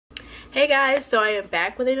Hey guys, so I am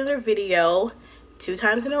back with another video. 2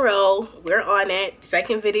 times in a row, we're on it.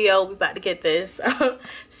 Second video, we about to get this.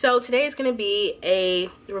 So today is going to be a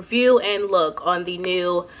review and look on the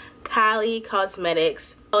new Kylie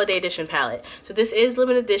Cosmetics Holiday Edition palette. So this is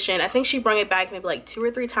limited edition. I think she brought it back maybe like 2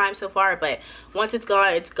 or 3 times so far, but once it's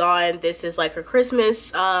gone, it's gone. This is like her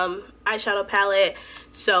Christmas eyeshadow palette.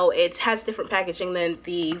 So it has different packaging than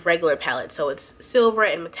the regular palette. So it's silver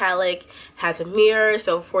and metallic, has a mirror.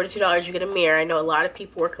 So $42 you get a mirror. I know a lot of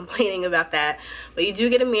people were complaining about that, but you do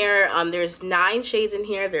get a mirror. There's 9 shades in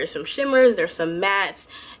here. There's some shimmers, there's some mattes,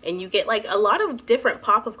 and you get like a lot of different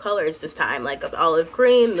pop of colors this time, like the olive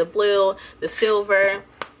green, the blue, the silver.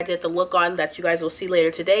 I did the look on that you guys will see later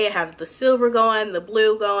today. I have the silver going, the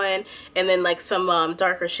blue going, and then like some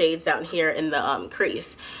darker shades down here in the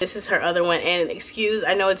crease. This is her other one, and excuse,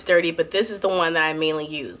 I know it's dirty, but this is the one that I mainly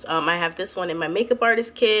use. I have this one in my makeup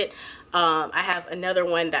artist kit. I have another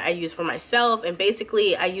one that I use for myself, and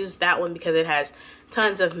basically I use that one because it has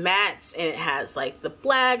tons of mattes, and it has like the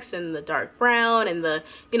blacks and the dark brown and the,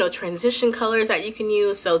 you know, transition colors that you can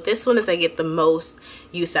use. So this one is I get the most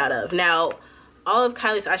use out of. Now, all of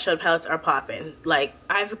Kylie's eyeshadow palettes are popping. Like,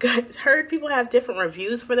 I've heard people have different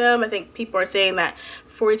reviews for them. I think people are saying that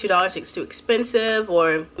 $42 is too expensive,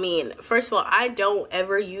 or, I mean, first of all, I don't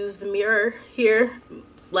ever use the mirror here.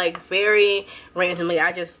 Like, very randomly.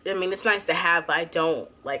 I mean, it's nice to have, but I don't,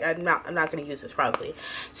 like, I'm not gonna use this probably.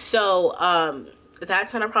 So,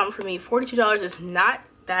 that's not a problem for me. $42 is not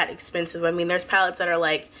that expensive. I mean, there's palettes that are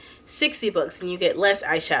like $60 and you get less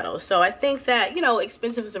eyeshadow. So I think that, you know,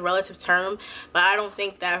 expensive is a relative term, but I don't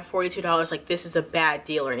think that $42, like, this is a bad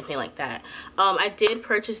deal or anything like that. I did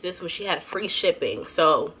purchase this when she had free shipping.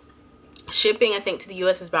 So shipping, I think, to the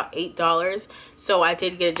US is about $8. So I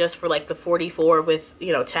did get it just for like the $44 with,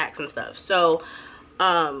 you know, tax and stuff. So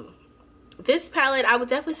this palette, I would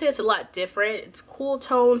definitely say it's a lot different. It's cool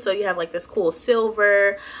tone, so you have like this cool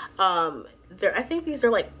silver. I think these are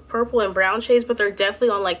like purple and brown shades, but they're definitely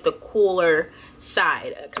on like the cooler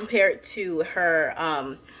side compared to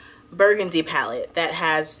her burgundy palette that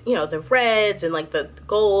has, you know, the reds and like the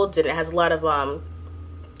golds, and it has a lot of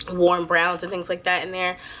warm browns and things like that in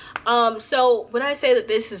there. So when I say that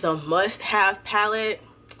this is a must-have palette,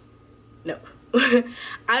 no.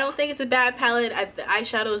 I don't think it's a bad palette. The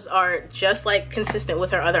eyeshadows are just like consistent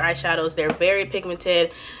with her other eyeshadows. They're very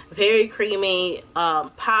pigmented, very creamy,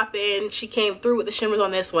 poppin'. She came through with the shimmers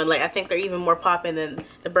on this one. Like, I think they're even more poppin' than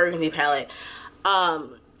the burgundy palette.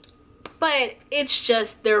 But it's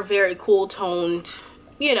just, they're very cool toned,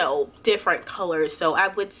 you know, different colors. So I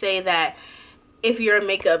would say that if you're a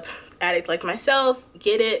makeup addict like myself,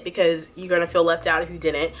 get it, because you're gonna feel left out if you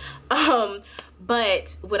didn't.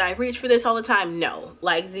 But would I reach for this all the time? No.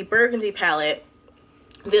 Like the burgundy palette,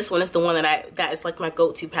 this one is the one that is like my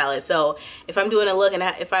go-to palette. So if I'm doing a look, and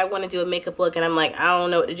if I want to do a makeup look and I'm like, I don't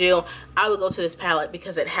know what to do, I would go to this palette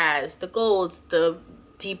because it has the golds, the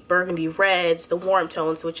deep burgundy reds, the warm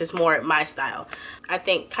tones, which is more my style. I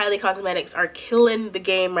think Kylie Cosmetics are killing the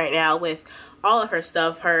game right now with all of her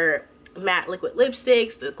stuff, her matte liquid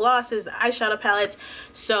lipsticks, the glosses, the eyeshadow palettes.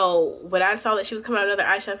 So when I saw that she was coming out with another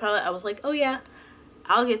eyeshadow palette, I was like, oh yeah,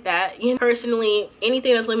 I'll get that. You know, personally,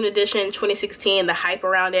 anything that's limited edition 2016, the hype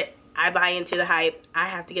around it, I buy into the hype. I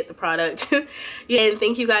have to get the product. Yeah, and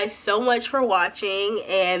thank you guys so much for watching,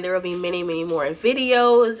 and there will be many more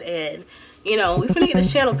videos, and you know, we're gonna get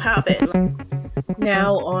this channel popping.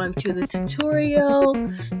 Now on to the tutorial.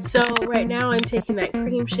 So right now I'm taking that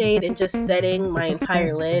cream shade and just setting my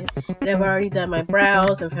entire lid, and I've already done my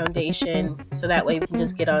brows and foundation, so that way we can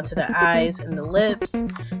just get onto the eyes and the lips.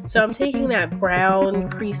 So I'm taking that brown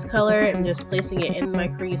crease color and just placing it in my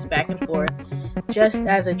crease back and forth just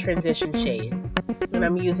as a transition shade, and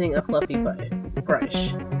I'm using a fluffy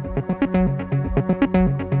brush.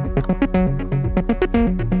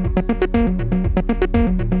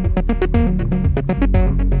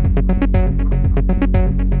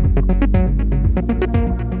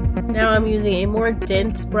 I'm using a more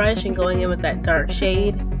dense brush and going in with that dark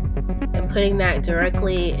shade and putting that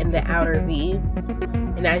directly in the outer V.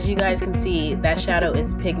 And as you guys can see, that shadow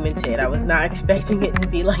is pigmented. I was not expecting it to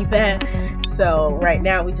be like that. So right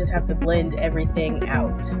now we just have to blend everything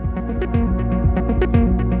out.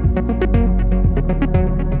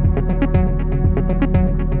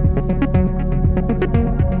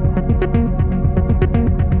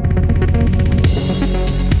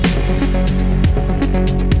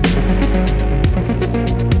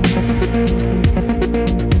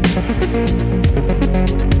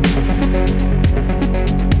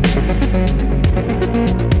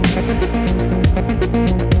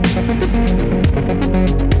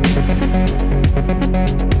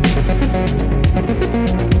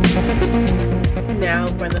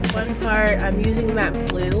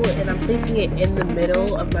 placing it in the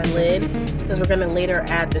middle of my lid because we're going to later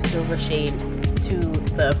add the silver shade to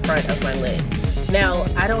the front of my lid. Now,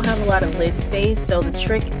 I don't have a lot of lid space, so the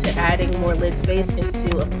trick to adding more lid space is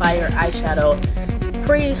to apply your eyeshadow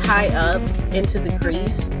pretty high up into the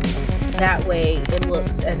crease. That way it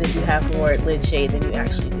looks as if you have more lid shade than you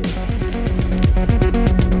actually do.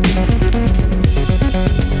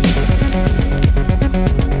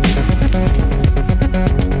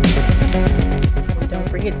 And don't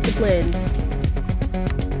forget to blend.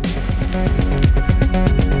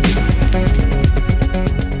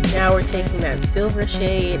 Now we're taking that silver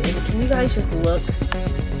shade, and can you guys just look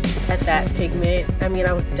at that pigment? I mean,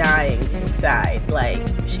 I was dying inside. Like,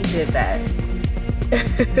 she did that.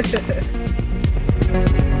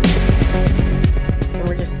 And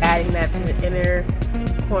we're just adding that to the inner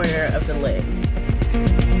corner of the lid.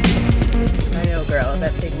 I know, girl,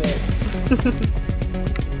 that pigment.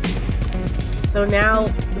 So now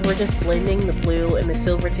we're just blending the blue and the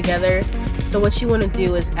silver together. So what you want to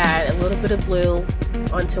do is add a little bit of blue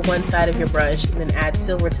onto one side of your brush and then add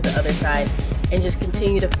silver to the other side, and just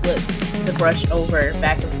continue to flip the brush over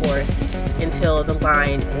back and forth until the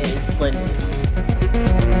line is blended.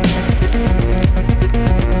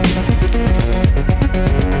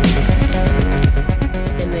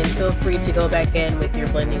 And then feel free to go back in with your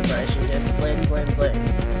blending brush and just blend, blend, blend.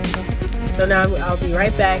 So now I'll be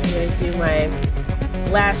right back. I'm going to do my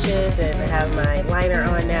lashes and I have my liner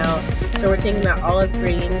on now. So we're taking that olive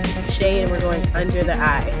green shade and we're going under the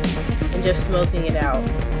eye and just smoking it out.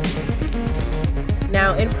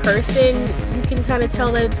 Now in person, you can kind of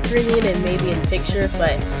tell that it's green, and maybe in pictures,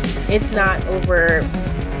 but it's not over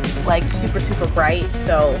like super bright.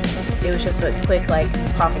 So it was just a quick like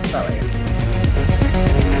pop of color.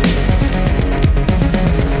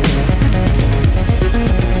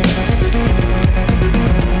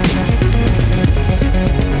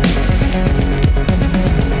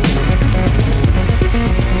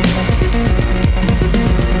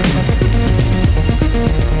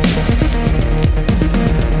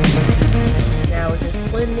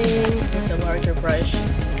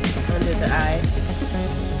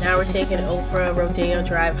 Taking Ofra Rodeo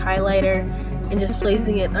Drive highlighter and just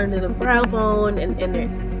placing it under the brow bone and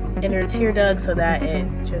inner tear duct so that it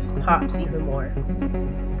just pops even more.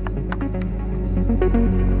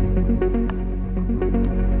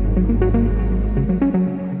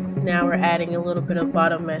 Now we're adding a little bit of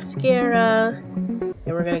bottom mascara and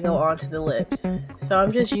we're going to go on to the lips. So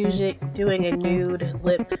I'm just usually doing a nude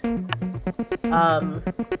lip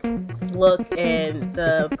look, and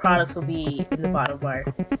the products will be in the bottom bar.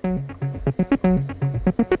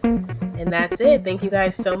 And that's it. Thank you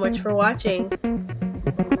guys so much for watching.